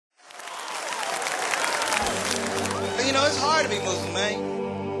know, it's hard to be Muslim,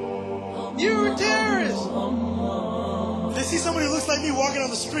 man. You're a terrorist. They see somebody who looks like me walking on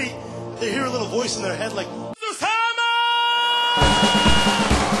the street, they hear a little voice in their head like,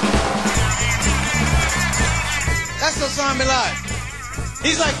 That's Osama bin Laden.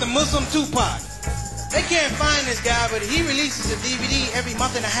 He's like the Muslim Tupac. They can't find this guy, but he releases a DVD every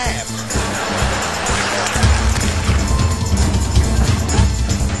month and a half.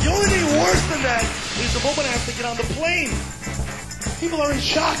 the only thing worse than that is the moment I have to get on the plane. People are in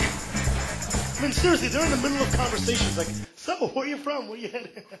shock. I mean, seriously, they're in the middle of conversations like, so, where are you from? Where are you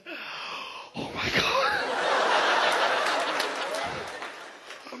headed? Oh my God.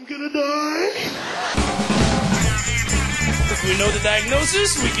 I'm gonna die. If we know the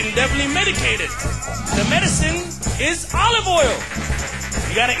diagnosis, we can definitely medicate it. The medicine is olive oil.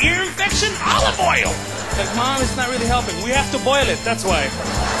 You got an ear infection? Olive oil. Like, Mom, it's not really helping. We have to boil it, that's why.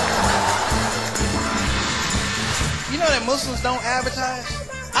 You know that Muslims don't advertise?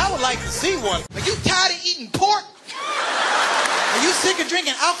 I would like to see one. Are you tired of eating pork? Are you sick of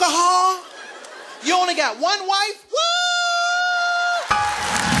drinking alcohol? You only got one wife? Woo!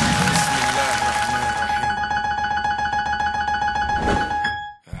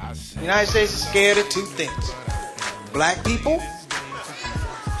 The United States is scared of two things. Black people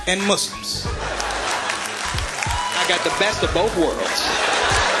and Muslims. I got the best of both worlds.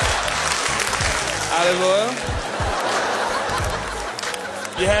 Olive oil.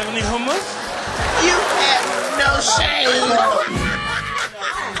 You have any hummus? You have no shame.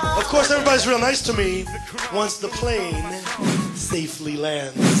 Of course, everybody's real nice to me once the plane safely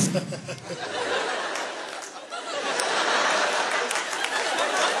lands.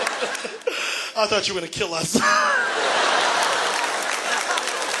 I thought you were going to kill us.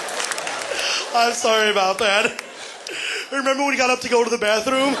 I'm sorry about that. Remember when you got up to go to the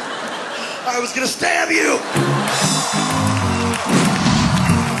bathroom? I was going to stab you.